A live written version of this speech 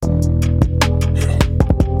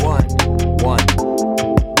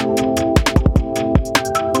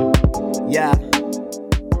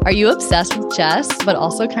Are you obsessed with chess, but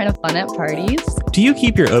also kind of fun at parties? Do you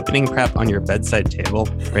keep your opening prep on your bedside table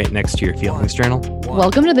right next to your feelings journal?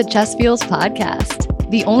 Welcome to the Chessfeels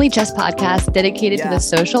podcast, the only chess podcast dedicated to the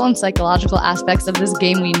social and psychological aspects of this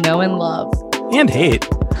game we know and love. And hate.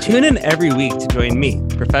 Tune in every week to join me,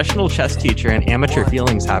 professional chess teacher and amateur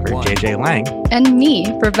feelings haver, JJ Lang. And me,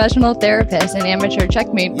 professional therapist and amateur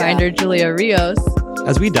checkmate finder, Julia Rios.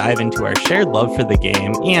 As we dive into our shared love for the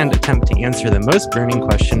game and attempt to answer the most burning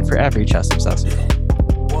question for every chess obsessive.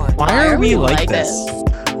 Why are we like this?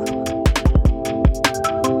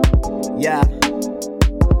 Yeah.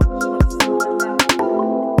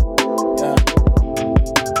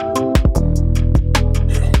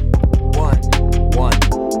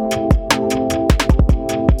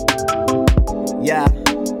 Yeah.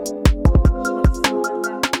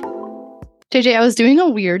 JJ, I was doing a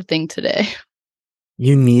weird thing today.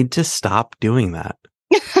 You need to stop doing that.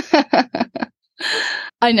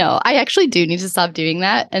 I know. I actually do need to stop doing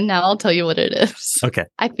that. And now I'll tell you what it is. Okay.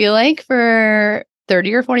 I feel like for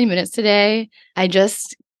 30 or 40 minutes today, I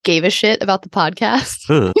just gave a shit about the podcast.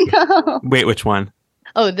 No. Wait, which one?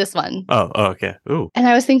 Oh, this one. Oh, okay. Ooh. And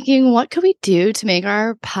I was thinking, what could we do to make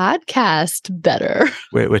our podcast better?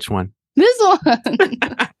 Wait, which one? This one.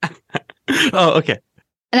 Oh, okay.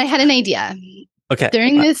 And I had an idea. Okay.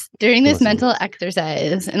 During this mental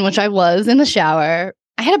exercise in which I was in the shower,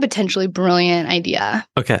 I had a potentially brilliant idea.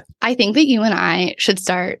 Okay. I think that you and I should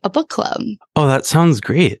start a book club. Oh, that sounds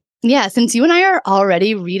great. Yeah, since you and I are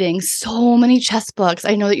already reading so many chess books,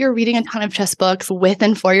 I know that you're reading a ton of chess books with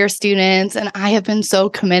and for your students, and I have been so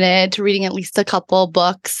committed to reading at least a couple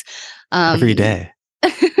books. Every day.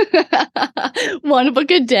 One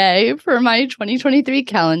book a day for my 2023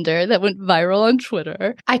 calendar that went viral on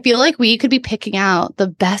Twitter. I feel like we could be picking out the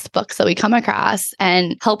best books that we come across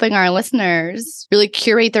and helping our listeners really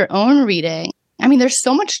curate their own reading. I mean, there's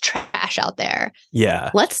so much trash out there. Yeah.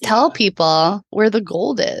 Let's tell people where the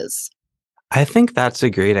gold is. I think that's a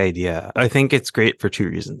great idea. I think it's great for two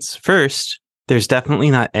reasons. First, there's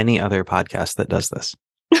definitely not any other podcast that does this.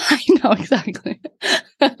 I know, exactly.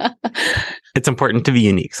 It's important to be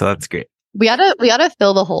unique, so that's great. We gotta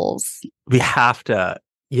fill the holes. We have to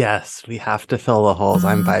fill the holes.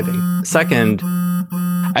 I'm vibing. Second,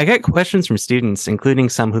 I get questions from students, including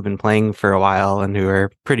some who've been playing for a while and who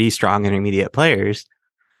are pretty strong intermediate players,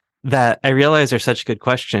 that I realize are such good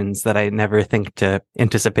questions that I never think to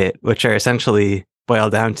anticipate, which are essentially boil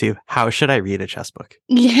down to, how should I read a chess book?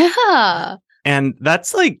 Yeah. And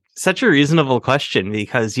that's like such a reasonable question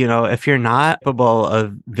because, you know, if you're not capable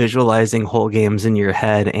of visualizing whole games in your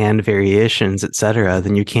head and variations, etc.,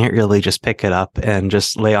 then you can't really just pick it up and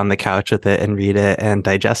just lay on the couch with it and read it and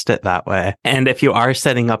digest it that way. And if you are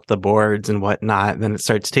setting up the boards and whatnot, then it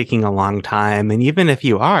starts taking a long time. And even if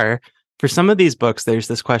you are, for some of these books, there's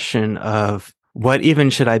this question of what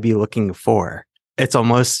even should I be looking for? It's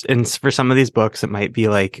almost, and for some of these books, it might be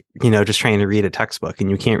like, you know, just trying to read a textbook,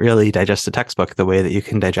 and you can't really digest a textbook the way that you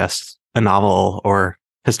can digest a novel or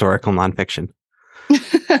historical nonfiction.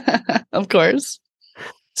 Of course.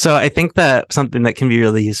 So I think that something that can be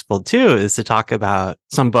really useful too is to talk about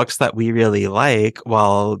some books that we really like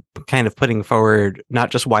while kind of putting forward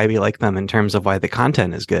not just why we like them in terms of why the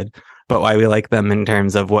content is good, but why we like them in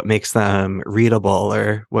terms of what makes them readable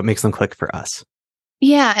or what makes them click for us.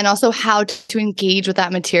 Yeah, and also how to engage with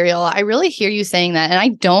that material. I really hear you saying that, and I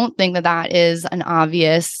don't think that that is an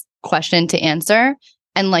obvious question to answer.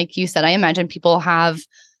 And like you said, I imagine people have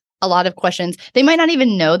a lot of questions. They might not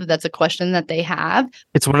even know that that's a question that they have.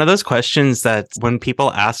 It's one of those questions that when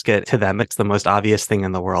people ask it to them, it's the most obvious thing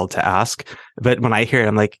in the world to ask. But when I hear it,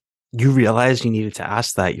 I'm like, you realized you needed to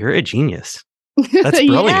ask that. You're a genius. That's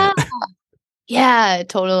brilliant. Yeah,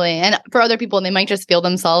 totally. And for other people, they might just feel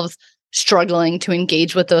themselves struggling to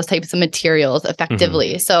engage with those types of materials effectively.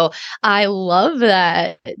 Mm-hmm. So I love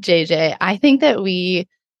that, JJ. I think that we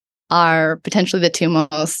are potentially the two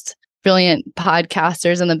most brilliant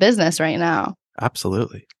podcasters in the business right now.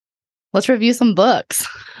 Absolutely. Let's review some books.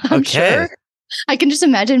 I'm sure. I can just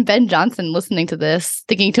imagine Ben Johnson listening to this,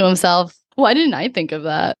 thinking to himself, why didn't I think of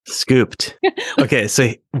that? Scooped. Okay, so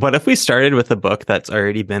what if we started with a book that's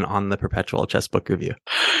already been on the Perpetual Chess Book Review?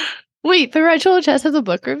 Wait, Perpetual Chess has a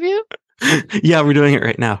book review? Yeah, we're doing it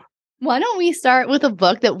right now. Why don't we start with a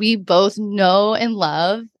book that we both know and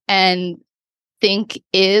love and think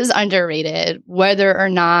is underrated, whether or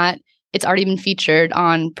not it's already been featured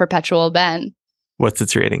on Perpetual Ben? What's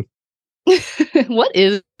its rating? What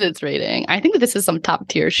is its rating? I think that this is some top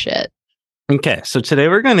tier shit. Okay, so today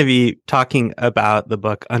we're going to be talking about the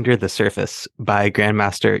book Under the Surface by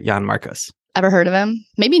Grandmaster Jan Markos. Ever heard of him?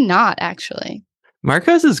 Maybe not, actually.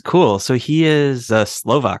 Markos is cool. So he is a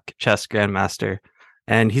Slovak chess grandmaster,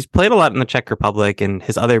 and he's played a lot in the Czech Republic. And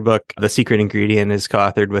his other book, The Secret Ingredient, is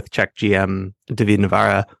co-authored with Czech GM David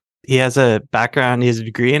Navara. He has a background, he has a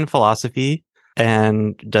degree in philosophy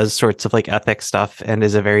and does sorts of like ethics stuff and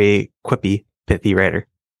is a very quippy, pithy writer.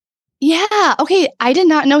 Yeah. Okay. I did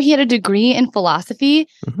not know he had a degree in philosophy,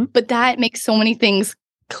 Mm-hmm. but that makes so many things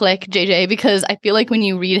click, JJ, because I feel like when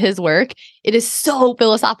you read his work, it is so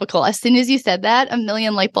philosophical. As soon as you said that, a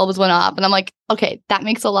million light bulbs went off. And I'm like, okay, that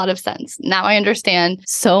makes a lot of sense. Now I understand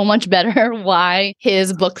so much better why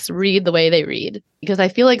his books read the way they read. Because I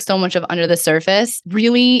feel like so much of Under the Surface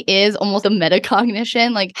really is almost a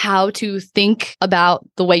metacognition, like how to think about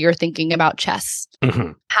the way you're thinking about chess.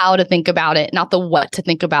 Mm-hmm. How to think about it, not the what to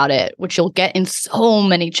think about it, which you'll get in so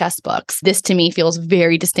many chess books. This to me feels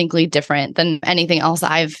very distinctly different than anything else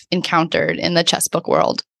I've encountered in the chess book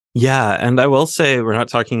world. Yeah, and I will say we're not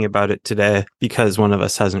talking about it today because one of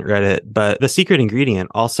us hasn't read it, but The Secret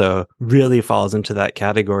Ingredient also really falls into that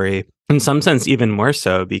category. In some sense, even more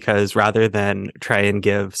so, because rather than try and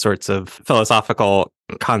give sorts of philosophical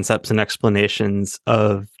concepts and explanations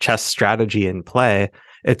of chess strategy and play,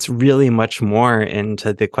 it's really much more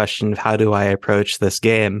into the question of how do I approach this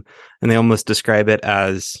game? And they almost describe it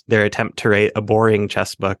as their attempt to write a boring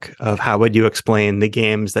chess book of how would you explain the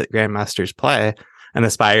games that grandmasters play and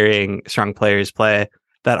aspiring strong players play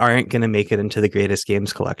that aren't going to make it into the greatest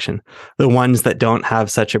games collection. The ones that don't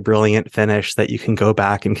have such a brilliant finish that you can go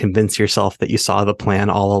back and convince yourself that you saw the plan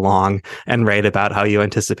all along and write about how you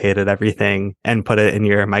anticipated everything and put it in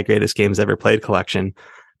your My Greatest Games Ever Played collection.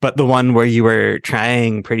 But the one where you were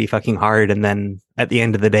trying pretty fucking hard and then at the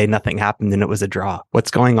end of the day, nothing happened and it was a draw.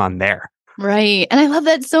 What's going on there? Right. And I love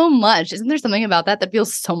that so much. Isn't there something about that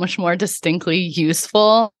feels so much more distinctly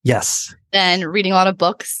useful? Yes. Than reading a lot of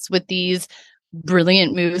books with these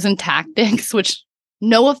brilliant moves and tactics, which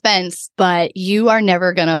no offense, but you are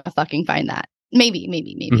never going to fucking find that. Maybe,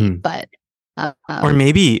 Mm-hmm. but. Or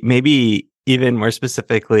maybe even more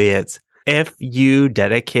specifically, it's if you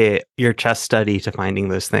dedicate your chess study to finding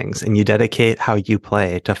those things and you dedicate how you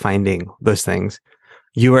play to finding those things,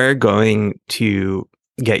 you are going to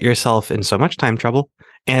get yourself in so much time trouble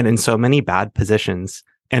and in so many bad positions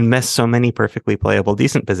and miss so many perfectly playable,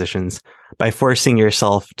 decent positions by forcing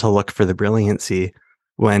yourself to look for the brilliancy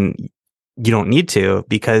when you don't need to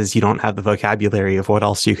because you don't have the vocabulary of what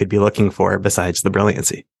else you could be looking for besides the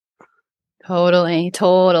brilliancy. Totally.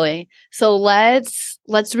 So let's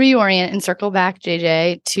reorient and circle back,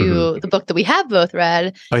 JJ, to the book that we have both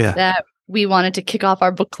read that we wanted to kick off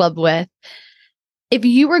our book club with. If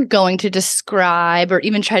you were going to describe or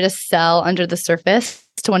even try to sell Under the Surface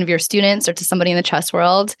to one of your students or to somebody in the chess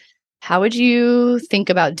world, how would you think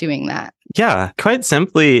about doing that? Yeah, quite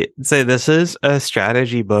simply say this is a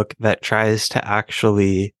strategy book that tries to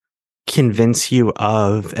actually convince you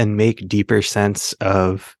of and make deeper sense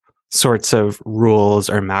of sorts of rules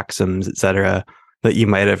or maxims, etc., that you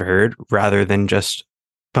might have heard, rather than just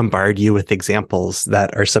bombard you with examples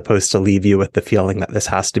that are supposed to leave you with the feeling that this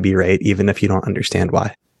has to be right, even if you don't understand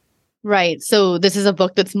why. Right. So this is a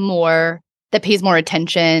book that pays more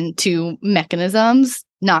attention to mechanisms,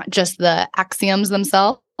 not just the axioms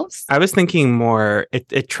themselves. I was thinking more,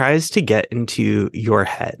 it tries to get into your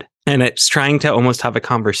head. And it's trying to almost have a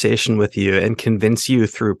conversation with you and convince you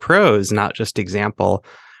through prose, not just example,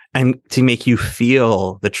 and to make you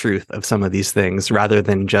feel the truth of some of these things rather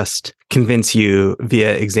than just convince you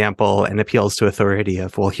via example and appeals to authority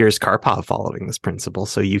of, well, here's Karpov following this principle,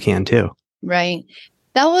 so you can too. Right.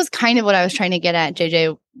 That was kind of what I was trying to get at,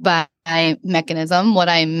 JJ, by mechanism. What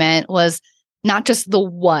I meant was not just the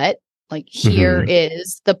what, like here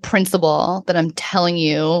is the principle that I'm telling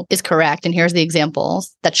you is correct, and here's the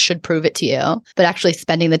examples that should prove it to you, but actually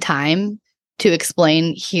spending the time to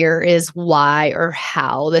explain here is why or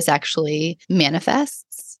how this actually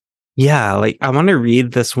manifests. Yeah, like I want to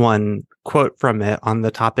read this one quote from it on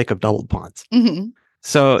the topic of doubled pawns. Mm-hmm.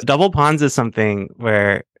 So double pawns is something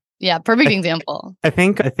where... Yeah, perfect example. I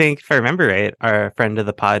think if I remember right, our friend of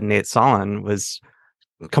the pod, Nate Solon, was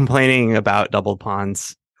complaining about double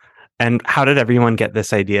pawns. And how did everyone get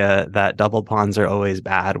this idea that double pawns are always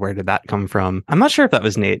bad? Where did that come from? I'm not sure if that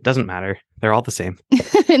was Nate. Doesn't matter. They're all the same.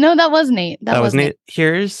 No, that was Nate. That was Nate.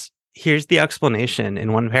 Here's the explanation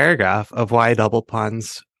in one paragraph of why double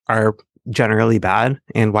pawns are generally bad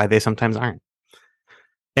and why they sometimes aren't.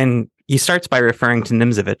 And he starts by referring to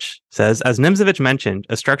Nimzovich, says, as Nimzovich mentioned,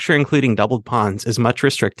 a structure including doubled pawns is much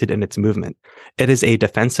restricted in its movement. It is a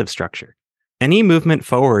defensive structure. Any movement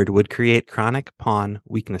forward would create chronic pawn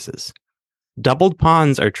weaknesses. Doubled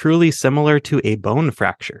pawns are truly similar to a bone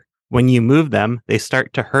fracture. When you move them, they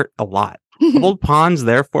start to hurt a lot. Doubled pawns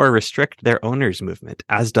therefore restrict their owner's movement,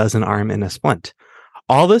 as does an arm in a splint.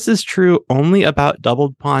 All this is true only about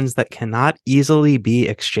doubled pawns that cannot easily be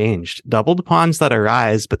exchanged. Doubled pawns that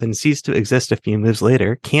arise but then cease to exist a few moves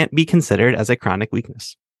later can't be considered as a chronic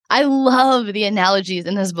weakness. I love the analogies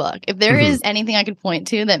in this book. If there is anything I could point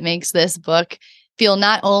to that makes this book feel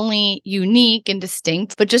not only unique and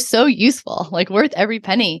distinct, but just so useful, like worth every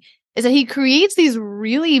penny, is that he creates these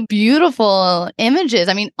really beautiful images.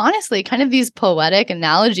 I mean, honestly, kind of these poetic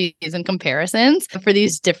analogies and comparisons for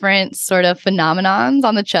these different sort of phenomenons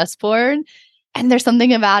on the chessboard. And there's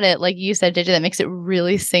something about it, like you said, JJ, that makes it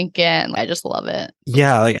really sink in. I just love it.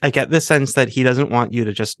 Yeah, like I get the sense that he doesn't want you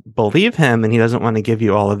to just believe him, and he doesn't want to give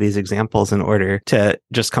you all of these examples in order to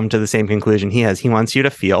just come to the same conclusion he has. He wants you to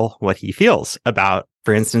feel what he feels about,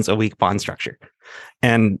 for instance, a weak pawn structure.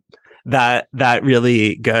 And that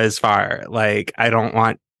really goes far. Like, I don't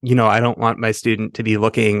want my student to be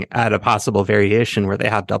looking at a possible variation where they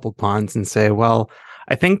have doubled pawns and say, well,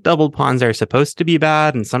 I think doubled pawns are supposed to be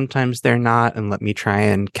bad and sometimes they're not, and let me try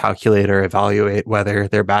and calculate or evaluate whether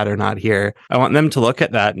they're bad or not here. I want them to look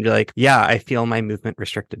at that and be like, yeah, I feel my movement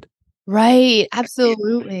restricted. Right.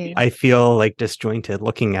 Absolutely. I feel like disjointed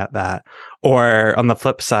looking at that. Or on the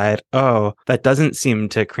flip side, oh, that doesn't seem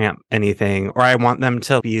to cramp anything. Or I want them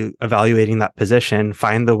to be evaluating that position,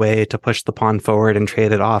 find the way to push the pawn forward and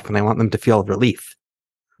trade it off. And I want them to feel relief.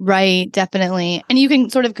 Right. Definitely. And you can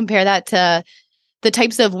sort of compare that to the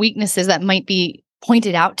types of weaknesses that might be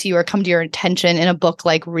pointed out to you or come to your attention in a book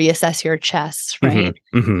like Reassess Your Chess, right?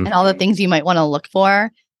 And all the things you might want to look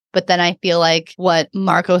for. But then I feel like what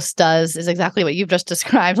Markos does is exactly what you've just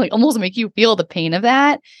described, like almost make you feel the pain of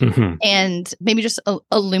that and maybe just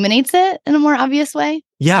illuminates it in a more obvious way.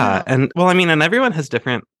 Yeah. And well, I mean, and everyone has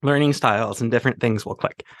different learning styles and different things will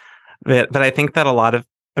click. But I think that a lot of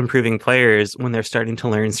improving players, when they're starting to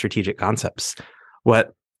learn strategic concepts,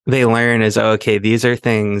 what they learn is, okay, these are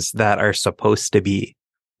things that are supposed to be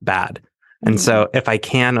bad. And so if I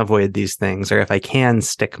can avoid these things, or if I can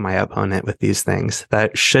stick my opponent with these things,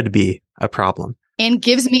 that should be a problem. And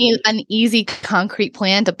gives me an easy, concrete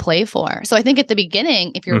plan to play for. So I think at the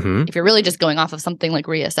beginning, if you're really just going off of something like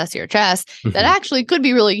Reassess Your Chess, that actually could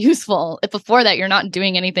be really useful. If before that you're not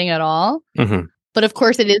doing anything at all. But of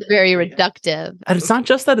course, it is very reductive. And it's not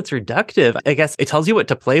just that it's reductive. I guess it tells you what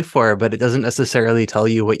to play for, but it doesn't necessarily tell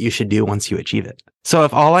you what you should do once you achieve it. So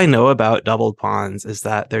if all I know about doubled pawns is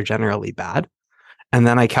that they're generally bad, and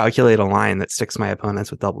then I calculate a line that sticks my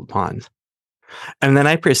opponents with doubled pawns, and then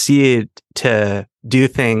I proceed to do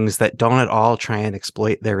things that don't at all try and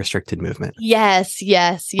exploit their restricted movement. Yes.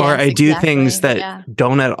 Or I do things that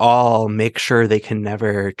don't at all make sure they can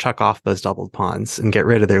never chuck off those doubled pawns and get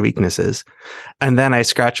rid of their weaknesses. And then I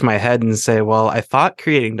scratch my head and say, well, I thought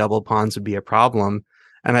creating double pawns would be a problem.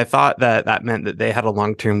 And I thought that that meant that they had a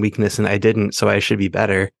long-term weakness and I didn't, so I should be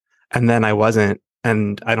better. And then I wasn't,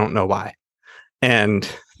 and I don't know why. And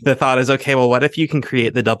the thought is, okay, well, what if you can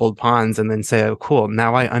create the doubled pawns and then say, oh, cool,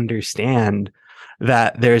 now I understand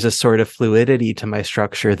that there's a sort of fluidity to my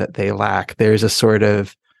structure that they lack. There's a sort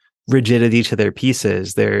of rigidity to their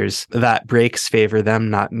pieces. There's that breaks favor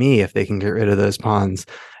them, not me, if they can get rid of those pawns.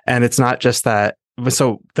 And it's not just that.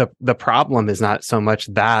 So the problem is not so much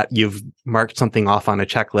that you've marked something off on a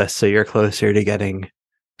checklist so you're closer to getting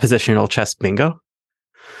positional chess bingo.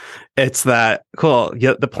 It's that, cool,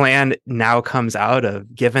 the plan now comes out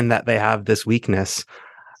of, given that they have this weakness,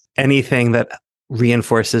 anything that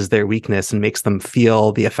reinforces their weakness and makes them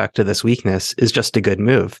feel the effect of this weakness is just a good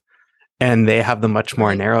move. And they have the much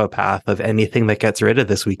more narrow path of anything that gets rid of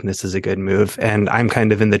this weakness is a good move. And I'm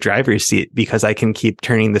kind of in the driver's seat because I can keep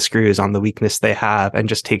turning the screws on the weakness they have and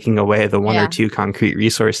just taking away the one or two concrete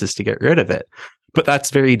resources to get rid of it. But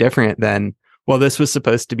that's very different than, well, this was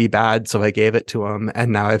supposed to be bad, so I gave it to them,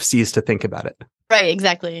 and now I've ceased to think about it. Right,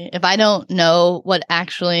 exactly. If I don't know what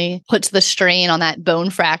actually puts the strain on that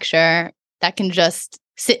bone fracture, that can just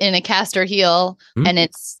sit in a caster heel, and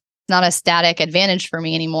it's not a static advantage for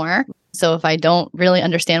me anymore. So if I don't really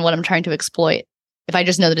understand what I'm trying to exploit, if I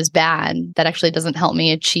just know that it's bad, that actually doesn't help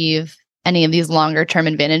me achieve any of these longer term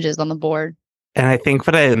advantages on the board. And I think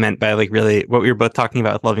what I meant by like really what we were both talking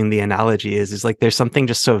about with loving the analogy is like there's something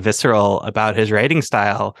just so visceral about his writing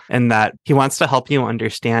style, and that he wants to help you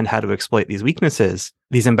understand how to exploit these weaknesses,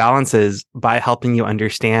 these imbalances, by helping you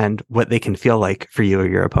understand what they can feel like for you or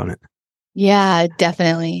your opponent. Yeah,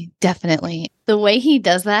 definitely. The way he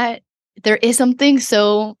does that, there is something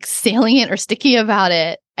so salient or sticky about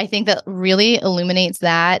it. I think that really illuminates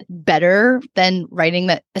that better than writing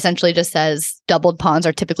that essentially just says doubled pawns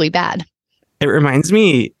are typically bad. It reminds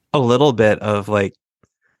me a little bit of like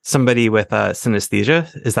somebody with synesthesia.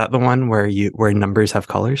 Is that the one where numbers have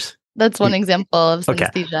colors? That's one example of Okay.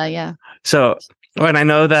 synesthesia. Yeah. So when I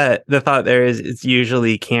know that the thought there is it's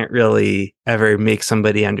usually can't really ever make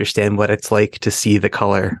somebody understand what it's like to see the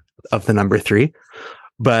color of the number 3.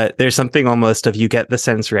 But there's something almost of you get the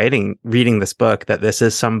sense reading this book that this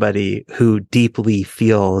is somebody who deeply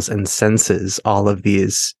feels and senses all of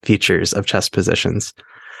these features of chess positions.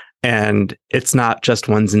 And it's not just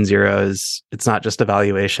ones and zeros. It's not just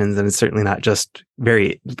evaluations, and it's certainly not just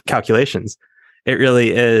very calculations. It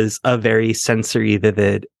really is a very sensory,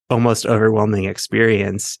 vivid, almost overwhelming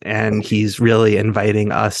experience. And he's really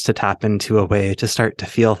inviting us to tap into a way to start to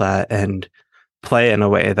feel that and play in a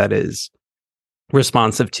way that is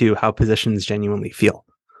responsive to how positions genuinely feel.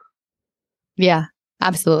 Yeah,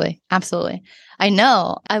 absolutely. Absolutely. I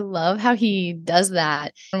know. I love how he does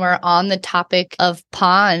that. When we're on the topic of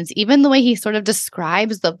pawns, even the way he sort of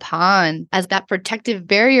describes the pawn as that protective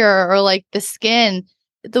barrier or like the skin,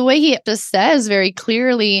 the way he just says very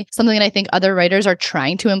clearly something that I think other writers are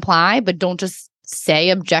trying to imply, but don't just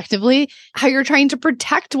say objectively, how you're trying to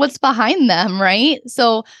protect what's behind them, right?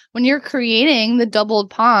 So when you're creating the doubled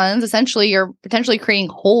pawns, essentially you're potentially creating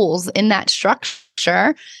holes in that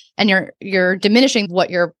structure, and you're diminishing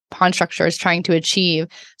what your pawn structure is trying to achieve.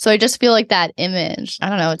 So I just feel like that image, I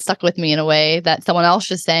don't know, it stuck with me in a way that someone else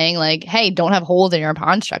just saying like, hey, don't have holes in your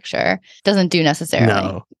pawn structure doesn't do necessarily.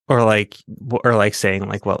 No. Or like saying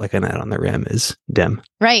like what like a knight on the rim is dim.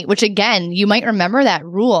 Right. Which again, you might remember that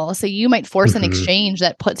rule. So you might force an exchange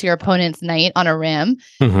that puts your opponent's knight on a rim.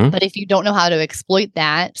 But if you don't know how to exploit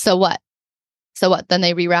that, so what? So what? Then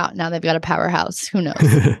they reroute. Now they've got a powerhouse. Who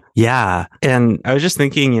knows? Yeah. And I was just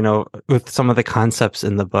thinking, with some of the concepts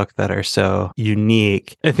in the book that are so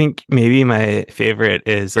unique, I think maybe my favorite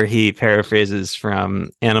is where he paraphrases from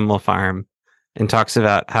Animal Farm and talks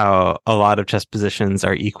about how a lot of chess positions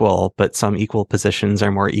are equal, but some equal positions are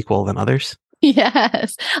more equal than others.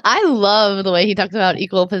 Yes. I love the way he talks about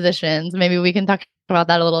equal positions. Maybe we can talk about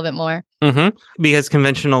that a little bit more. Because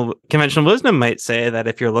conventional wisdom might say that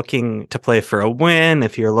if you're looking to play for a win,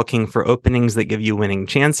 if you're looking for openings that give you winning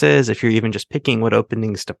chances, if you're even just picking what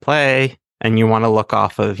openings to play, and you want to look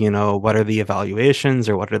off of, what are the evaluations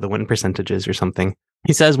or what are the win percentages or something.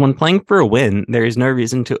 He says, when playing for a win, there is no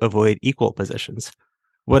reason to avoid equal positions.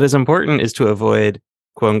 What is important is to avoid,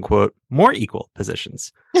 quote unquote, more equal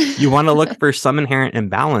positions. You want to look for some inherent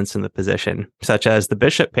imbalance in the position, such as the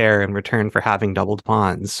bishop pair in return for having doubled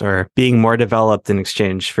pawns, or being more developed in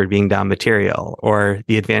exchange for being down material, or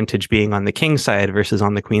the advantage being on the king side versus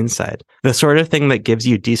on the queen side. The sort of thing that gives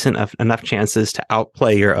you decent enough chances to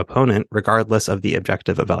outplay your opponent, regardless of the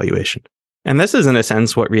objective evaluation. And this is, in a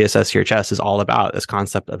sense, what Reassess Your Chess is all about, this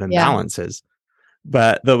concept of imbalances.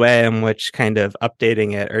 But the way in which kind of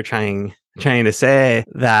updating it or trying to say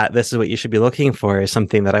that this is what you should be looking for is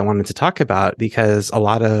something that I wanted to talk about, because a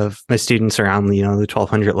lot of my students around, the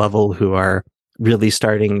 1200 level who are really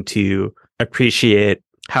starting to appreciate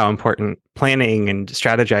how important planning and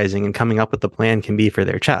strategizing and coming up with the plan can be for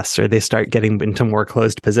their chess, or they start getting into more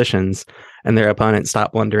closed positions and their opponents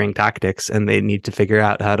stop wondering tactics and they need to figure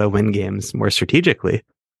out how to win games more strategically.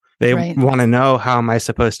 They want to know, how am I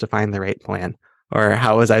supposed to find the right plan? Or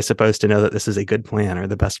how was I supposed to know that this is a good plan or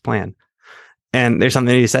the best plan? And there's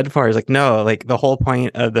something to be said for is like, no, like the whole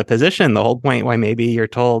point of the position, the whole point why maybe you're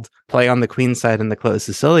told play on the queen side in the closed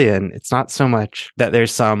Sicilian, it's not so much that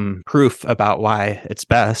there's some proof about why it's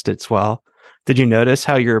best. It's, well, did you notice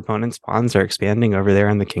how your opponent's pawns are expanding over there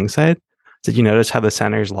on the king side? Did you notice how the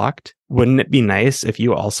center's locked? Wouldn't it be nice if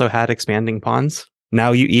you also had expanding pawns?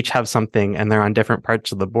 Now you each have something and they're on different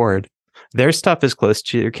parts of the board. Their stuff is close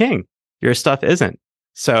to your king. Your stuff isn't.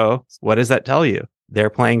 So what does that tell you? They're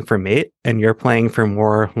playing for mate and you're playing for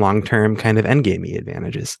more long-term kind of endgamey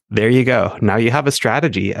advantages. There you go. Now you have a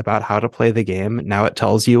strategy about how to play the game. Now it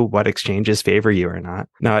tells you what exchanges favor you or not.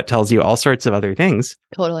 Now it tells you all sorts of other things.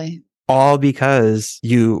 Totally. All because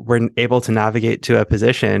you were able to navigate to a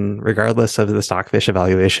position, regardless of the Stockfish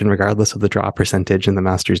evaluation, regardless of the draw percentage in the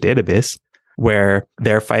master's database, where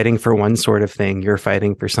they're fighting for one sort of thing, you're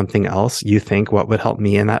fighting for something else. You think, what would help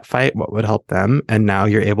me in that fight? What would help them? And now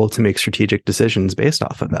you're able to make strategic decisions based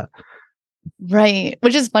off of that. Right.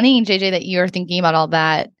 Which is funny, JJ, that you're thinking about all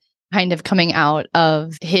that kind of coming out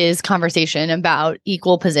of his conversation about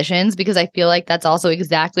equal positions, because I feel like that's also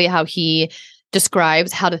exactly how he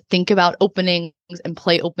describes how to think about openings and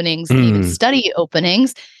play openings and even study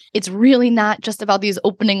openings. It's really not just about these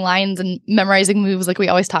opening lines and memorizing moves like we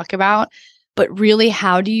always talk about, but really,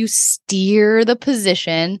 how do you steer the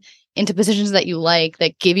position into positions that you like,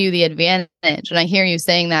 that give you the advantage? And I hear you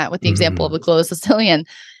saying that with the example of the closed Sicilian.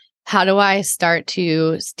 how do I start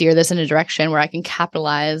to steer this in a direction where I can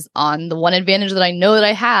capitalize on the one advantage that I know that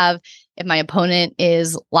I have if my opponent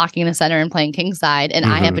is locking the center and playing kingside, and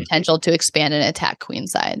I have potential to expand and attack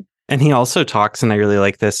queenside. And he also talks, and I really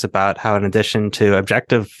like this, about how in addition to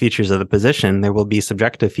objective features of the position, there will be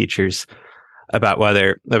subjective features about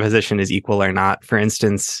whether the position is equal or not. For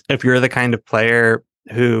instance, if you're the kind of player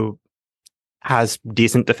who has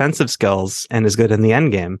decent defensive skills and is good in the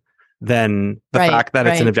endgame, then the fact that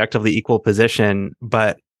it's an objectively equal position,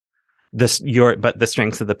 but the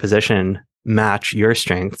strengths of the position match your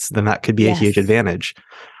strengths, then that could be a huge advantage.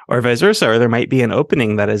 Or vice versa, or there might be an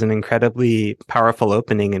opening that is an incredibly powerful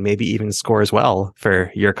opening and maybe even scores well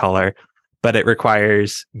for your color, but it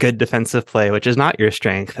requires good defensive play, which is not your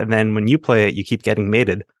strength. And then when you play it, you keep getting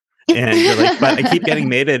mated. And you're like, but I keep getting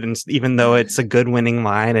mated. And even though it's a good winning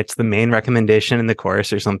line, it's the main recommendation in the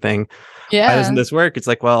course or something. Why doesn't this work? It's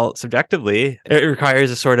like, well, subjectively, it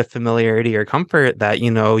requires a sort of familiarity or comfort that,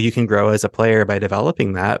 you can grow as a player by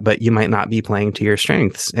developing that, but you might not be playing to your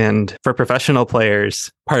strengths. And for professional players,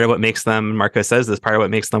 part of what makes them, Marco says this, part of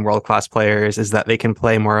what makes them world-class players is that they can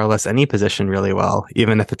play more or less any position really well,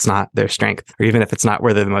 even if it's not their strength, or even if it's not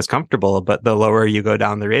where they're the most comfortable. But the lower you go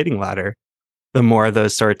down the rating ladder, the more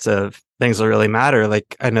those sorts of things will really matter.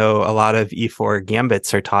 Like, I know a lot of E4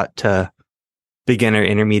 gambits are taught to beginner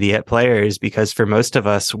intermediate players because for most of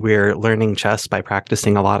us, we're learning chess by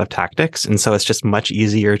practicing a lot of tactics. And so it's just much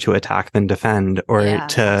easier to attack than defend, or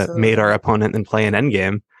to mate our opponent than play an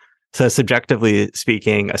endgame. So subjectively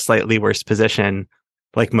speaking, a slightly worse position,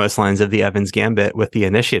 like most lines of the Evans Gambit with the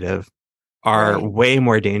initiative, are way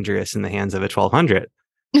more dangerous in the hands of a 1200.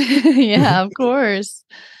 Yeah, of course.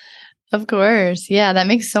 Of course. Yeah, that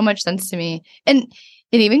makes so much sense to me. And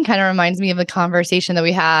it even kind of reminds me of the conversation that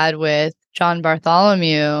we had with John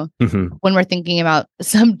Bartholomew when we're thinking about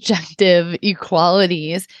subjective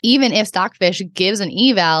equalities. Even if Stockfish gives an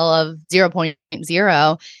eval of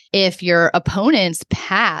 0.0, if your opponent's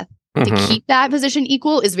path to keep that position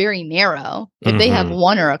equal is very narrow, if they have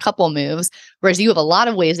one or a couple moves, whereas you have a lot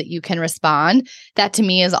of ways that you can respond, that to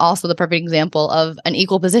me is also the perfect example of an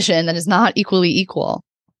equal position that is not equally equal.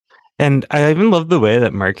 And I even love the way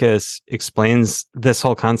that Marcus explains this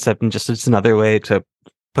whole concept, and just it's another way to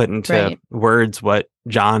put into words what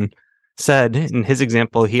John said in his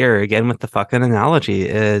example here, again with the fucking analogy,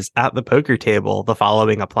 is at the poker table, the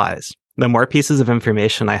following applies. The more pieces of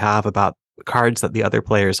information I have about cards that the other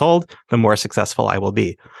players hold, the more successful I will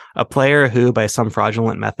be. A player who, by some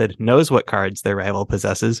fraudulent method, knows what cards their rival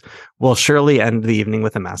possesses will surely end the evening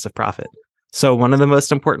with a massive profit. So one of the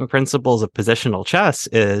most important principles of positional chess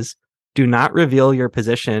is do not reveal your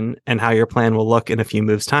position and how your plan will look in a few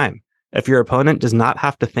moves' time. If your opponent does not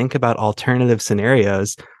have to think about alternative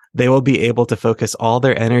scenarios, they will be able to focus all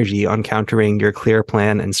their energy on countering your clear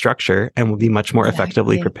plan and structure and will be much more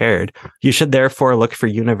effectively prepared. You should therefore look for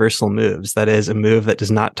universal moves, that is, a move that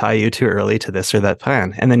does not tie you too early to this or that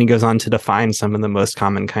plan. And then he goes on to define some of the most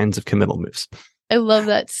common kinds of committal moves. I love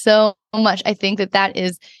that so much. I think that that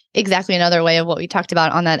is exactly another way of what we talked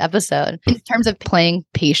about on that episode in terms of playing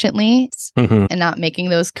patiently and not making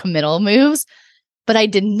those committal moves. But I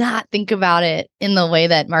did not think about it in the way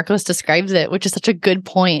that Markos describes it, which is such a good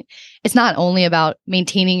point. It's not only about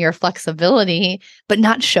maintaining your flexibility, but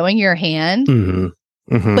not showing your hand.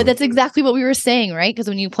 But that's exactly what we were saying, right? Because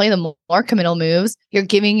when you play the more committal moves, you're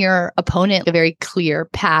giving your opponent a very clear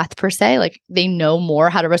path per se. Like they know more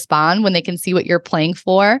how to respond when they can see what you're playing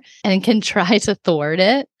for and can try to thwart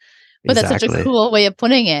it. But that's such a cool way of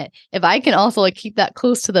putting it. If I can also like keep that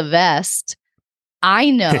close to the vest, I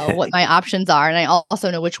know what my options are. And I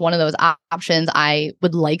also know which one of those options I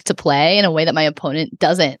would like to play in a way that my opponent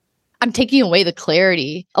doesn't. I'm taking away the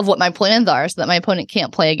clarity of what my plans are so that my opponent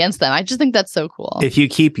can't play against them. I just think that's so cool. If you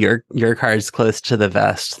keep your cards close to the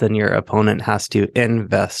vest, then your opponent has to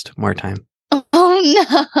invest more time.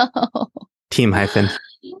 Oh, no. Team hyphen.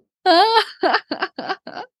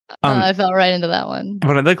 I fell right into that one.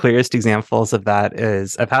 One of the clearest examples of that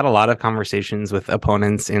is I've had a lot of conversations with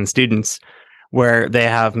opponents and students where they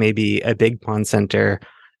have maybe a big pawn center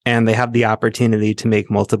and they have the opportunity to make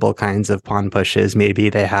multiple kinds of pawn pushes. Maybe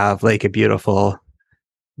they have like a beautiful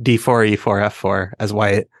d4, e4, f4 as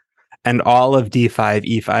white, and all of d5,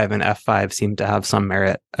 e5, and f5 seem to have some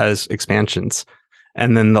merit as expansions.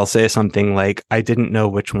 And then they'll say something like, I didn't know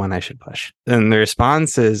which one I should push. And the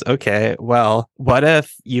response is, okay, well, what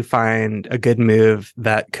if you find a good move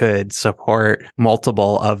that could support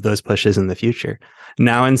multiple of those pushes in the future?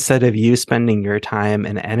 Now, instead of you spending your time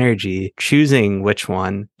and energy choosing which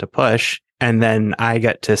one to push, and then I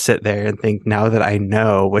get to sit there and think, now that I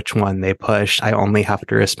know which one they pushed, I only have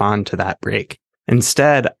to respond to that break.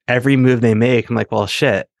 Instead, every move they make, I'm like, well,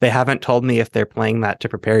 shit, they haven't told me if they're playing that to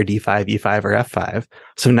prepare d5, e5, or f5.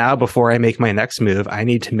 So now before I make my next move, I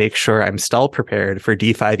need to make sure I'm still prepared for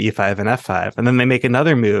d5, e5, and f5. And then they make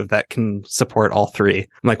another move that can support all three.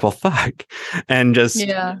 I'm like, well, fuck. And just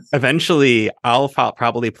eventually I'll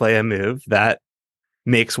probably play a move that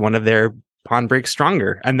makes one of their pawn breaks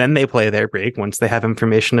stronger. And then they play their break once they have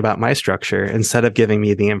information about my structure instead of giving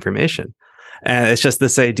me the information. And it's just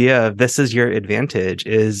this idea of this is your advantage,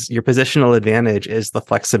 is your positional advantage is the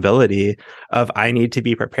flexibility of I need to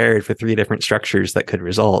be prepared for three different structures that could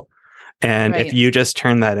result. And if you just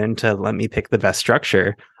turn that into let me pick the best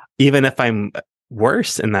structure, even if I'm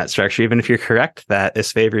worse in that structure, even if you're correct that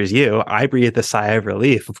this favors you, I breathe a sigh of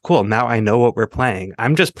relief of cool, now I know what we're playing.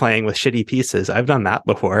 I'm just playing with shitty pieces. I've done that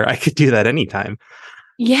before. I could do that anytime.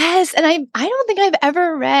 Yes. And I don't think I've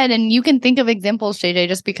ever read, and you can think of examples, JJ,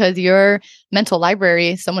 just because your mental library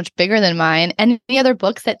is so much bigger than mine. Any other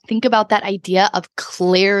books that think about that idea of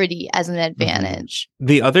clarity as an advantage?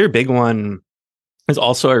 The other big one is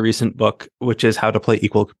also a recent book, which is How to Play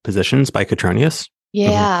Equal Positions by Cotronius.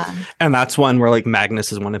 Yeah. And that's one where like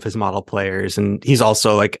Magnus is one of his model players. And he's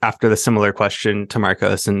also like after the similar question to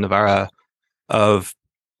Markos and Navarra of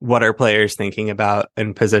what are players thinking about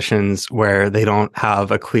in positions where they don't have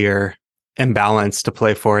a clear imbalance to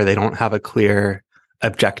play for? They don't have a clear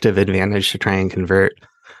objective advantage to try and convert.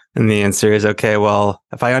 And the answer is, okay, well,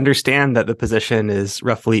 if I understand that the position is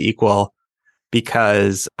roughly equal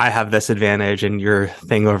because I have this advantage and your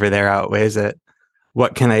thing over there outweighs it,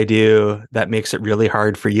 what can I do that makes it really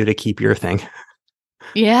hard for you to keep your thing?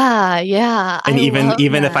 Yeah. And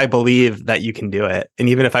even if I believe that you can do it, and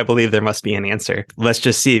even if I believe there must be an answer, let's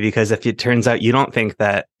just see, because if it turns out you don't think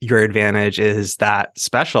that your advantage is that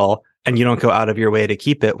special and you don't go out of your way to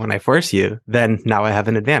keep it when I force you, then now I have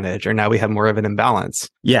an advantage, or now we have more of an imbalance.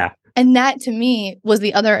 Yeah. And that to me was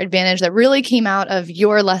the other advantage that really came out of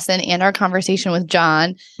your lesson and our conversation with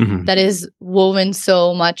John that is woven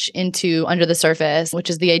so much into Under the Surface, which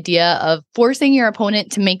is the idea of forcing your opponent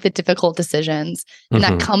to make the difficult decisions. And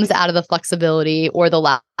that comes out of the flexibility or the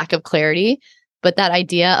lack of clarity. But that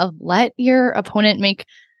idea of let your opponent make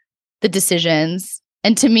the decisions.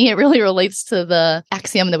 And to me, it really relates to the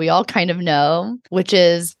axiom that we all kind of know, which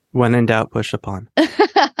is when in doubt, push a pawn.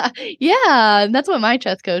 Yeah, that's what my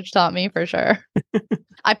chess coach taught me for sure.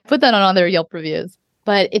 I put that on other Yelp reviews.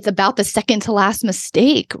 But it's about the second to last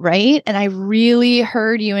mistake, right? And I really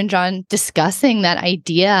heard you and John discussing that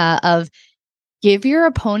idea of give your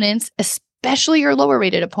opponents, especially your lower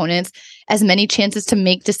rated opponents, as many chances to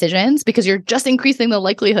make decisions because you're just increasing the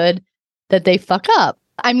likelihood that they fuck up.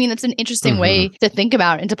 I mean, it's an interesting way to think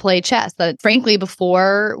about and to play chess that, frankly,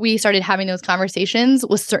 before we started having those conversations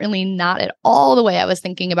was certainly not at all the way I was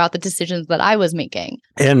thinking about the decisions that I was making.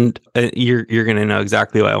 And you're going to know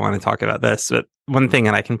exactly why I want to talk about this. But one thing,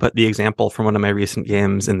 and I can put the example from one of my recent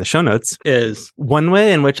games in the show notes, is one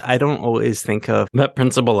way in which I don't always think of that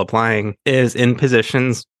principle applying is in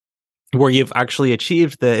positions where you've actually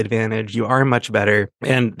achieved the advantage, you are much better,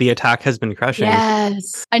 and the attack has been crushing.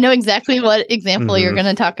 Yes. I know exactly what example you're going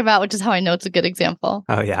to talk about, which is how I know it's a good example.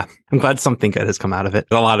 Oh, yeah. I'm glad something good has come out of it.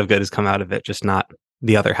 A lot of good has come out of it, just not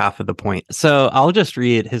the other half of the point. So I'll just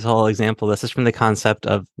read his whole example. This is from the concept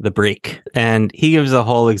of the break. And he gives a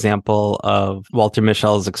whole example of Walter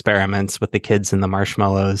Mischel's experiments with the kids and the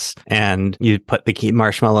marshmallows. And you put the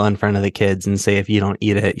marshmallow in front of the kids and say, if you don't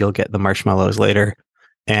eat it, you'll get the marshmallows later.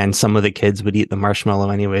 And some of the kids would eat the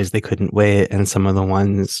marshmallow anyways. They couldn't wait. And some of the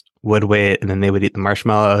ones would wait and then they would eat the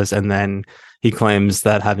marshmallows. And then he claims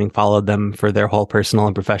that having followed them for their whole personal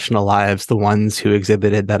and professional lives, the ones who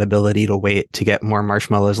exhibited that ability to wait to get more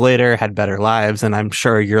marshmallows later had better lives. And I'm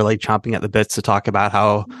sure you're like chomping at the bits to talk about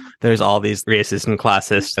how there's all these racist and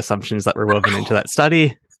classist assumptions that were woven into that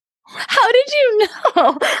study. How did you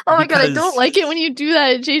know? Oh my God, I don't like it when you do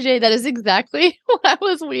that, JJ. That is exactly what I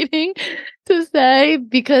was waiting to say,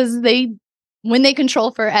 because when they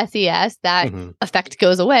control for SES, that effect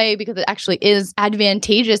goes away because it actually is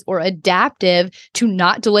advantageous or adaptive to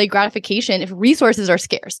not delay gratification if resources are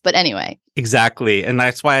scarce. But anyway. Exactly. And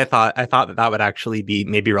that's why I thought that would actually be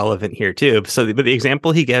maybe relevant here too. So but the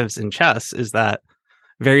example he gives in chess is that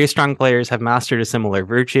very strong players have mastered a similar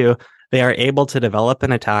virtue. They are able to develop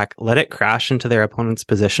an attack, let it crash into their opponent's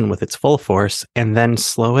position with its full force, and then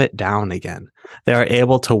slow it down again. They are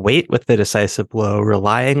able to wait with the decisive blow,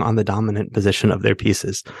 relying on the dominant position of their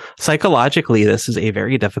pieces. Psychologically, this is a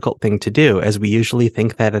very difficult thing to do, as we usually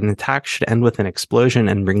think that an attack should end with an explosion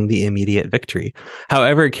and bring the immediate victory.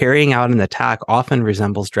 However, carrying out an attack often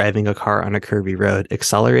resembles driving a car on a curvy road.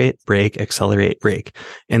 Accelerate, brake, accelerate, brake.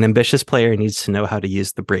 An ambitious player needs to know how to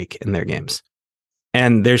use the brake in their games.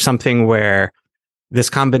 And there's something where this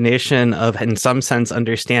combination of, in some sense,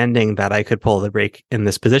 understanding that I could pull the break in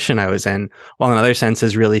this position I was in, while in other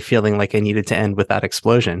senses really feeling like I needed to end with that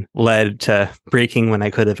explosion, led to breaking when I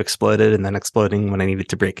could have exploded and then exploding when I needed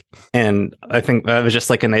to break. And I think that was just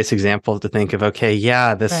like a nice example to think of, okay,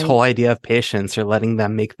 yeah, this whole idea of patience or letting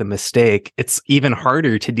them make the mistake, it's even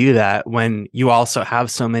harder to do that when you also have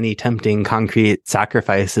so many tempting concrete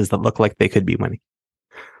sacrifices that look like they could be winning.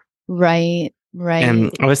 Right. Right.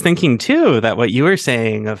 And I was thinking too that what you were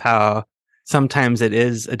saying of how sometimes it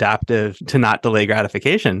is adaptive to not delay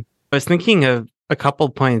gratification. I was thinking of a couple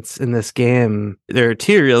points in this game. There are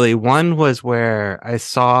two really. One was where I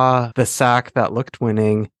saw the sack that looked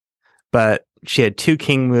winning, but she had two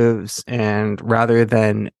king moves, and rather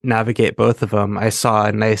than navigate both of them, I saw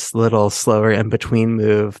a nice little slower in between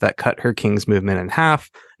move that cut her king's movement in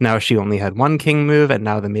half. Now she only had one king move, and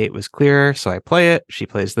now the mate was clearer. So I play it. She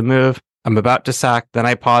plays the move. I'm about to sack. Then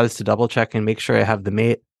I pause to double check and make sure I have the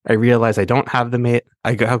mate. I realize I don't have the mate.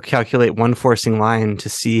 I go calculate one forcing line to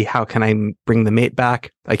see how can I bring the mate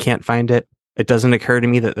back. I can't find it. It doesn't occur to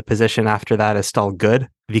me that the position after that is still good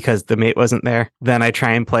because the mate wasn't there. Then I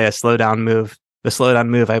try and play a slowdown move. The slowdown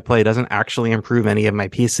move I play doesn't actually improve any of my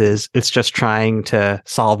pieces. It's just trying to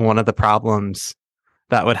solve one of the problems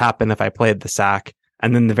that would happen if I played the sack.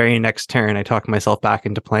 And then the very next turn, I talk myself back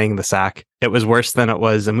into playing the sack. It was worse than it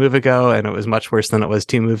was a move ago, and it was much worse than it was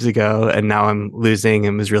 2 moves ago. And now I'm losing,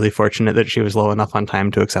 and was really fortunate that she was low enough on time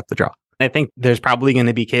to accept the draw. I think there's probably going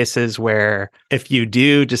to be cases where if you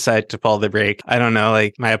do decide to pull the break, I don't know,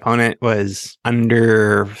 like my opponent was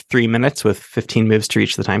under 3 minutes with 15 moves to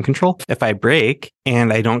reach the time control. If I break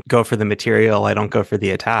and I don't go for the material, I don't go for the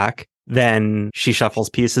attack, then she shuffles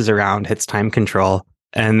pieces around, hits time control.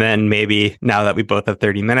 And then maybe now that we both have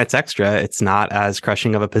 30 minutes extra, it's not as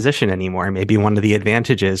crushing of a position anymore. Maybe one of the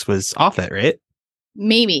advantages was off it, right?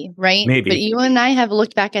 Maybe, right? Maybe. But you and I have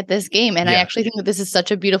looked back at this game, and I actually think that this is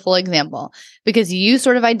such a beautiful example because you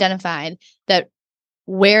sort of identified that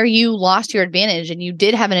where you lost your advantage, and you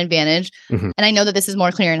did have an advantage. And I know that this is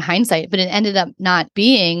more clear in hindsight, but it ended up not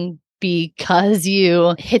being because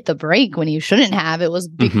you hit the brake when you shouldn't have. It was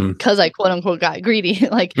because I quote unquote got greedy.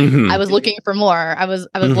 Like I was looking for more. I was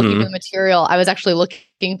looking for the material. I was actually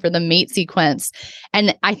looking for the mate sequence.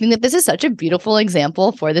 And I think that this is such a beautiful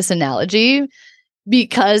example for this analogy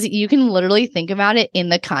because you can literally think about it in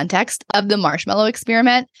the context of the marshmallow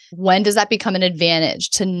experiment. When does that become an advantage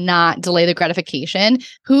to not delay the gratification?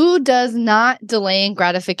 Who does not delaying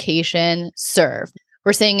gratification serve?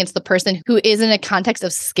 We're saying it's the person who is in a context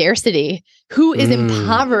of scarcity, who is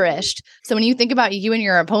impoverished. So when you think about you and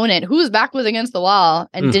your opponent, whose back was against the wall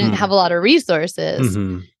and didn't have a lot of resources,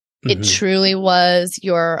 it truly was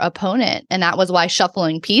your opponent. And that was why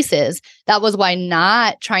shuffling pieces, that was why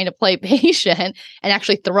not trying to play patient and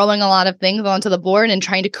actually throwing a lot of things onto the board and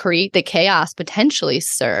trying to create the chaos potentially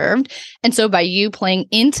served. And so by you playing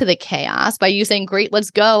into the chaos, by you saying, great,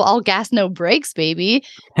 let's go, all gas, no brakes, baby,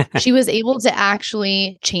 she was able to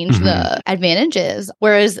actually change the advantages.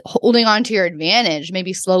 Whereas holding on to your advantage,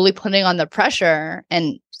 maybe slowly putting on the pressure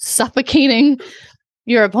and suffocating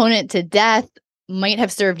your opponent to death might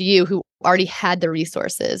have served you who already had the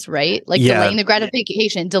resources, right? Like delaying the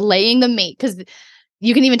gratification, delaying the mate. Because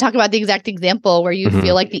you can even talk about the exact example where you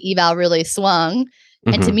feel like the eval really swung.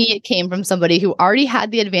 And to me, it came from somebody who already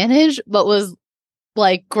had the advantage, but was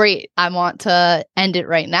like, great, I want to end it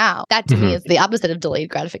right now. That to me is the opposite of delayed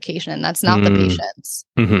gratification. That's not the patience.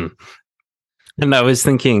 And I was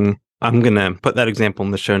thinking, I'm going to put that example in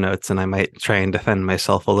the show notes, and I might try and defend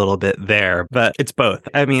myself a little bit there, but it's both.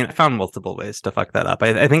 I mean, I found multiple ways to fuck that up.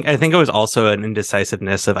 I think it was also an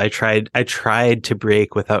indecisiveness of I tried to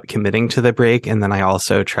break without committing to the break, and then I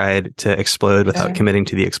also tried to explode without committing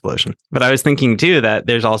to the explosion. But I was thinking too that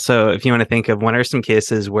there's also, if you want to think of when are some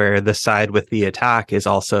cases where the side with the attack is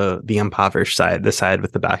also the impoverished side, the side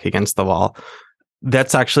with the back against the wall.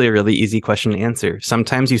 That's actually a really easy question to answer.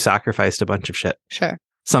 Sometimes you sacrificed a bunch of shit. Sure.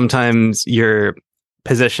 Sometimes your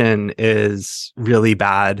position is really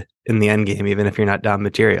bad in the end game, even if you're not down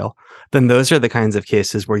material. Then those are the kinds of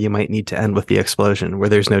cases where you might need to end with the explosion, where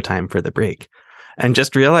there's no time for the break. And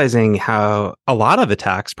just realizing how a lot of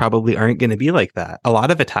attacks probably aren't going to be like that. A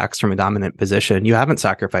lot of attacks from a dominant position, you haven't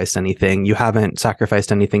sacrificed anything. You haven't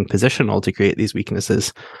sacrificed anything positional to create these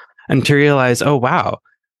weaknesses. And to realize, oh, wow,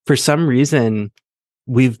 for some reason,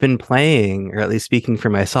 we've been playing, or at least speaking for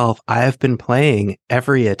myself, I have been playing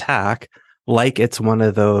every attack like it's one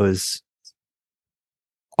of those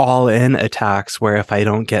all-in attacks where if I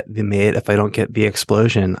don't get the mate, if I don't get the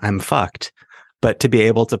explosion, I'm fucked. But to be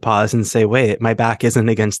able to pause and say, wait, my back isn't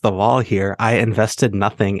against the wall here. I invested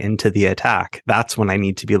nothing into the attack. That's when I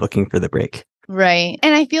need to be looking for the break. Right.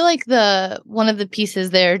 And I feel like one of the pieces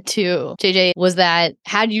there too, JJ, was that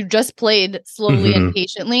had you just played slowly and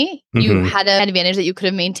patiently, you had an advantage that you could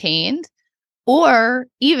have maintained. Or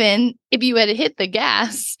even if you had hit the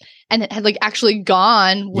gas and it had like actually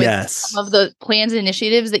gone with some of the plans and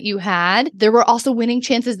initiatives that you had, there were also winning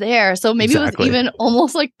chances there. So maybe it was even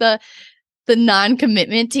almost like the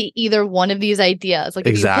non-commitment to either one of these ideas. Like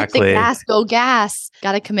if you hit the gas, go gas.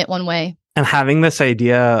 Got to commit one way. And having this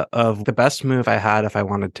idea of the best move I had if I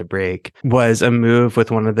wanted to break was a move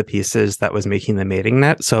with one of the pieces that was making the mating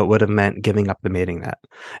net. So it would have meant giving up the mating net.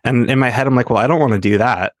 And in my head, I'm like, well, I don't want to do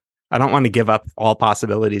that. I don't want to give up all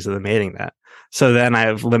possibilities of the mating net. So then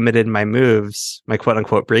I've limited my moves, my quote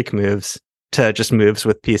unquote break moves, to just moves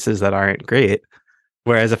with pieces that aren't great.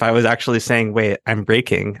 Whereas if I was actually saying, wait, I'm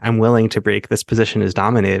breaking, I'm willing to break, this position is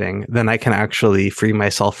dominating, then I can actually free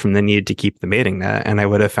myself from the need to keep the mating net. And I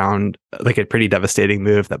would have found like a pretty devastating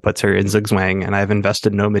move that puts her in zugzwang, and I've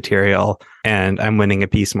invested no material and I'm winning a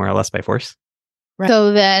piece more or less by force. Right.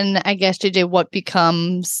 So then I guess, JJ, what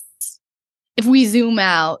becomes, if we zoom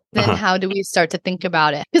out, then how do we start to think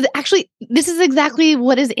about it? Because actually, this is exactly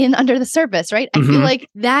what is under the surface, right? I feel like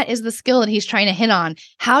that is the skill that he's trying to hit on.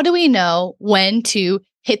 How do we know when to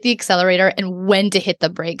hit the accelerator and when to hit the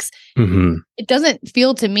brakes? It doesn't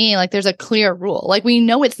feel to me like there's a clear rule. Like we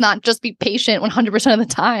know it's not just be patient 100% of the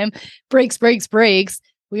time, brakes, brakes, brakes.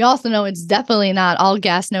 We also know it's definitely not all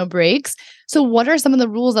gas, no brakes. So what are some of the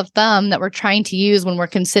rules of thumb that we're trying to use when we're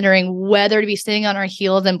considering whether to be sitting on our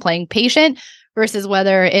heels and playing patient versus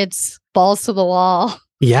whether it's balls to the wall,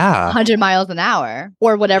 100 miles an hour,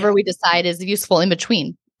 or whatever we decide is useful in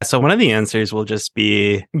between? So one of the answers will just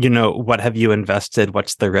be, what have you invested?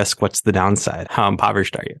 What's the risk? What's the downside? How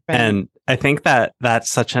impoverished are you? Right. And I think that that's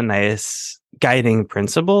such a nice guiding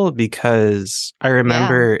principle, because I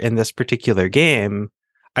remember in this particular game,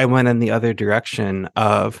 I went in the other direction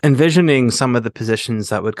of envisioning some of the positions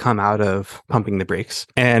that would come out of pumping the brakes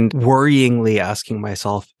and worryingly asking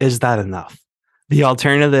myself, is that enough? The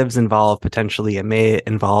alternatives involve potentially a mate,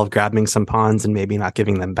 involve grabbing some pawns and maybe not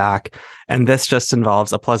giving them back. And this just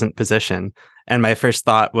involves a pleasant position. And my first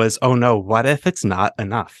thought was, oh no, what if it's not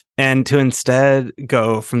enough? And to instead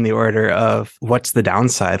go from the order of what's the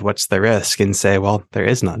downside, what's the risk, and say, well, there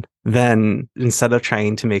is none. Then instead of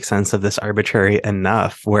trying to make sense of this arbitrary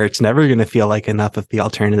enough, where it's never going to feel like enough if the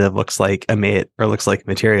alternative looks like a mate or looks like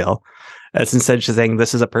material, it's instead just saying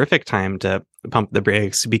this is a perfect time to pump the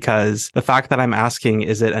brakes, because the fact that I'm asking,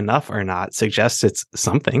 is it enough or not, suggests it's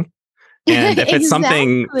something. And if it's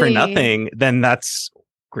something for nothing, then that's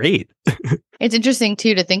great. It's interesting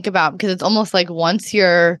too to think about, because it's almost like once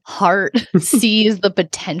your heart sees the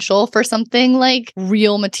potential for something like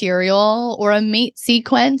real material or a mate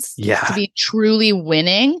sequence to be truly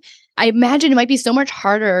winning, I imagine it might be so much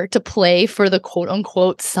harder to play for the quote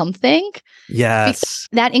unquote something. Yes.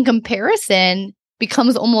 That in comparison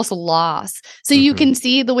becomes almost loss. So you can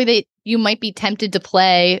see the way that you might be tempted to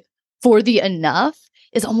play for the enough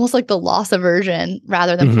is almost like the loss aversion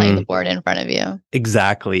rather than playing the board in front of you.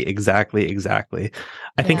 Exactly.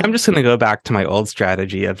 I think I'm just going to go back to my old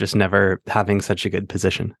strategy of just never having such a good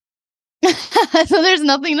position. So there's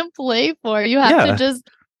nothing to play for. You have to just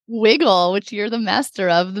wiggle, which you're the master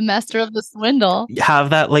of the swindle. Have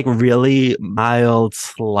that like really mild,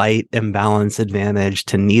 slight imbalance advantage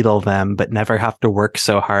to needle them, but never have to work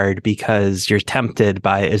so hard because you're tempted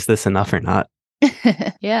by, is this enough or not?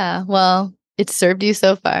 Yeah, well, it's served you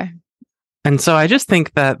so far. And so I just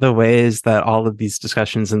think that the ways that all of these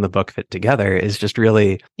discussions in the book fit together is just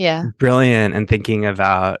really brilliant, and thinking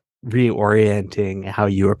about reorienting how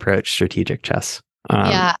you approach strategic chess.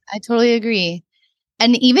 I totally agree.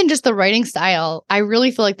 And even just the writing style, I really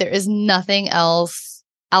feel like there is nothing else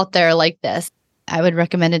out there like this. I would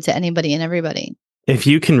recommend it to anybody and everybody. If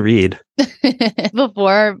you can read.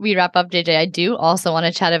 Before we wrap up, JJ, I do also want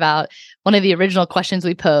to chat about one of the original questions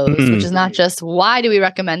we posed, which is not just why do we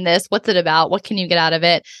recommend this? What's it about? What can you get out of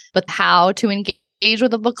it? But how to engage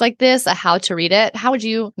with a book like this, how to read it. How would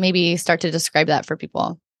you maybe start to describe that for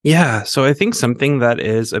people? Yeah, so I think something that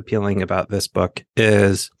is appealing about this book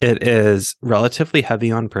is it is relatively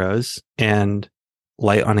heavy on prose and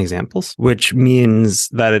light on examples, which means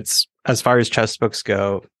that it's, as far as chess books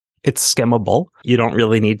go, it's skimmable. You don't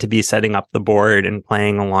really need to be setting up the board and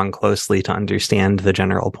playing along closely to understand the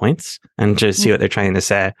general points and to see what they're trying to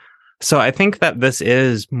say. So I think that this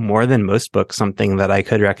is, more than most books, something that I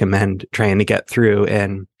could recommend trying to get through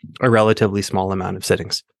in a relatively small amount of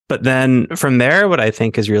sittings. But then from there, what I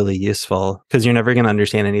think is really useful, because you're never going to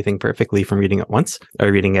understand anything perfectly from reading it once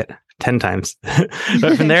or reading it 10 times.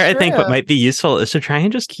 But from there, I think what might be useful is to try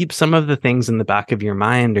and just keep some of the things in the back of your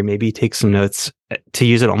mind, or maybe take some notes to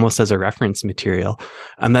use it almost as a reference material.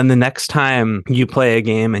 And then the next time you play a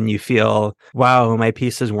game and you feel, wow, my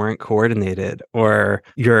pieces weren't coordinated, or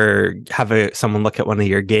someone look at one of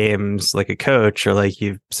your games, like a coach, or like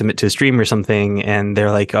you submit to a stream or something, and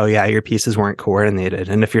they're like, oh yeah, your pieces weren't coordinated.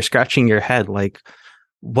 And if you're scratching your head, like,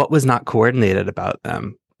 what was not coordinated about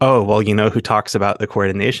them? Oh, well, you know who talks about the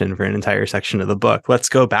coordination for an entire section of the book. Let's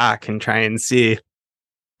go back and try and see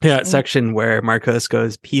that section where Markos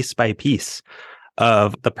goes piece by piece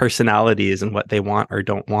of the personalities and what they want or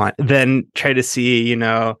don't want. Then try to see,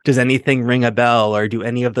 does anything ring a bell, or do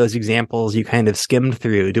any of those examples you kind of skimmed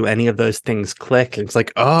through, do any of those things click? And it's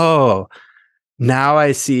like, oh, now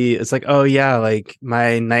I see. It's like, oh yeah, like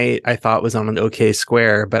my knight I thought was on an okay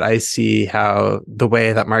square, but I see how the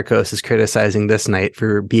way that Markos is criticizing this knight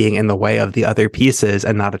for being in the way of the other pieces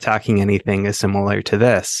and not attacking anything is similar to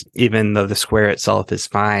this, even though the square itself is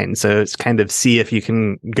fine. So it's kind of see if you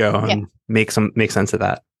can go and make sense of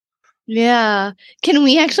that. Yeah. Can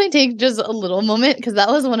we actually take just a little moment? Because that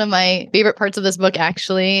was one of my favorite parts of this book,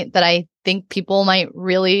 actually, that I think people might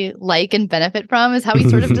really like and benefit from, is how he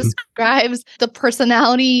sort of describes the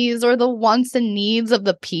personalities or the wants and needs of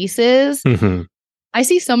the pieces. Mm-hmm. I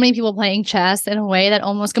see so many people playing chess in a way that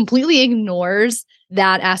almost completely ignores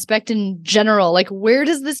that aspect in general. Like, where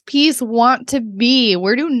does this piece want to be?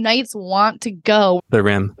 Where do knights want to go? The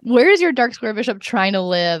rim. Where is your dark square bishop trying to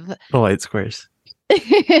live? The light squares.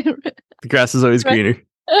 The grass is always greener.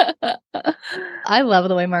 I love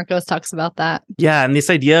the way Markos talks about that. Yeah, and this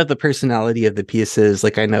idea of the personality of the pieces,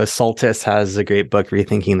 like I know Saltis has a great book,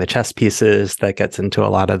 Rethinking the Chess Pieces, that gets into a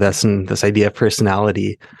lot of this, and this idea of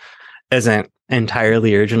personality isn't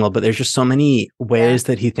entirely original, but there's just so many ways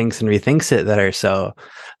that he thinks and rethinks it that are so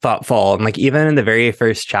thoughtful. And like even in the very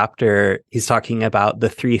first chapter, he's talking about the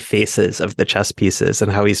three faces of the chess pieces, and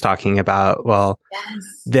how he's talking about,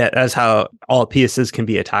 that as how all pieces can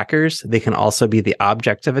be attackers, they can also be the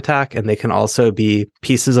object of attack, and they can also be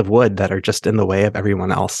pieces of wood that are just in the way of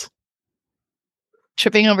everyone else.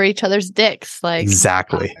 Tripping over each other's dicks, like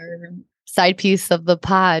exactly. Side piece of the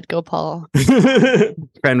pod, go Paul.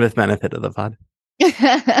 Friend with benefit of the pod.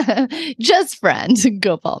 Just friend,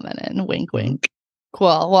 go Paul Menon. Wink, wink.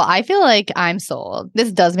 Cool. Well, I feel like I'm sold.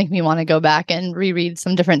 This does make me want to go back and reread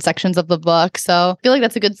some different sections of the book. So I feel like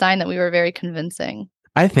that's a good sign that we were very convincing.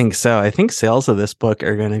 I think so. I think sales of this book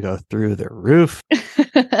are going to go through the roof.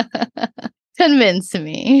 Convince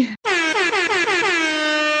me.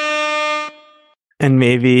 And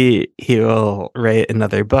maybe he will write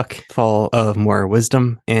another book full of more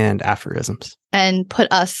wisdom and aphorisms. And put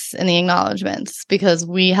us in the acknowledgements, because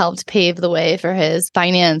we helped pave the way for his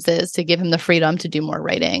finances to give him the freedom to do more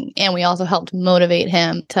writing. And we also helped motivate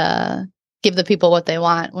him to give the people what they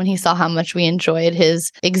want when he saw how much we enjoyed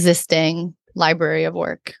his existing library of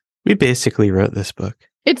work. We basically wrote this book.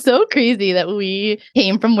 It's so crazy that we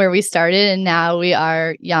came from where we started and now we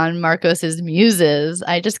are Jan Markos's muses.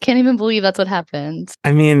 I just can't even believe that's what happened.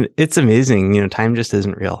 I mean, it's amazing. Time just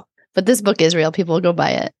isn't real. But this book is real. People go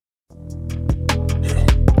buy it.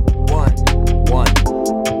 One.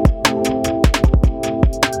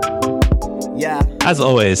 Yeah. As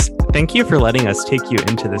always, thank you for letting us take you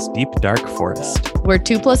into this deep, dark forest. Where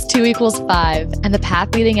 2 + 2 = 5, and the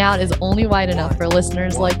path leading out is only wide enough for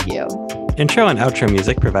listeners like you. Intro and outro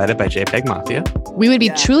music provided by JPEG Mafia. We would be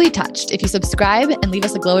truly touched if you subscribe and leave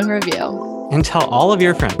us a glowing review. And tell all of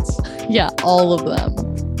your friends. Yeah, all of them.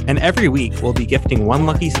 And every week, we'll be gifting one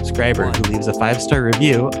lucky subscriber who leaves a 5-star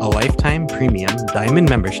review a lifetime premium diamond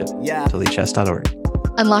membership to lichess.org.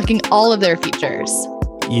 Unlocking all of their features.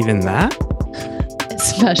 Even that?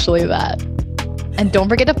 Especially that. And don't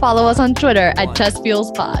forget to follow us on Twitter at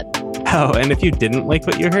chessfeelspod. Oh, and if you didn't like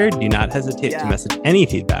what you heard, do not hesitate to message any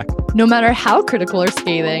feedback, no matter how critical or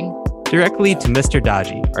scathing, directly to Mr.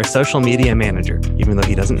 Dodgy, our social media manager, even though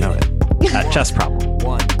he doesn't know it, at Chess Problem.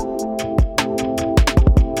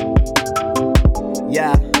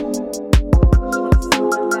 Yeah.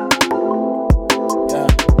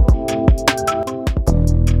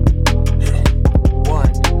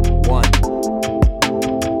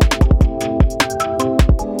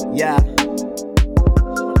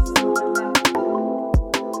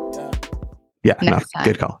 Yeah, no,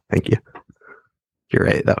 good call. Thank you. You're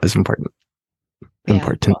right. That was important.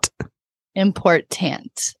 Important.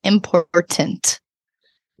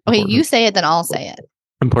 Okay, you say it, then I'll say it.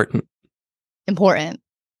 Important. Is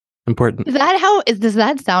that how? Does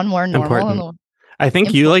that sound more normal? I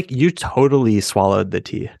think you totally swallowed the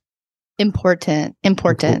T. Important.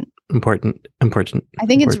 Important. I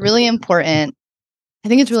think it's really important.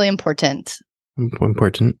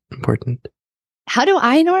 Important. How do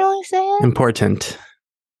I normally say it? Important.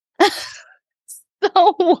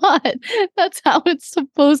 So what? That's how it's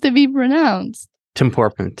supposed to be pronounced.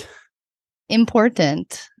 Important.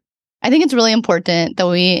 Important. I think it's really important that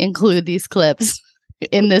we include these clips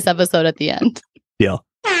in this episode at the end. Deal.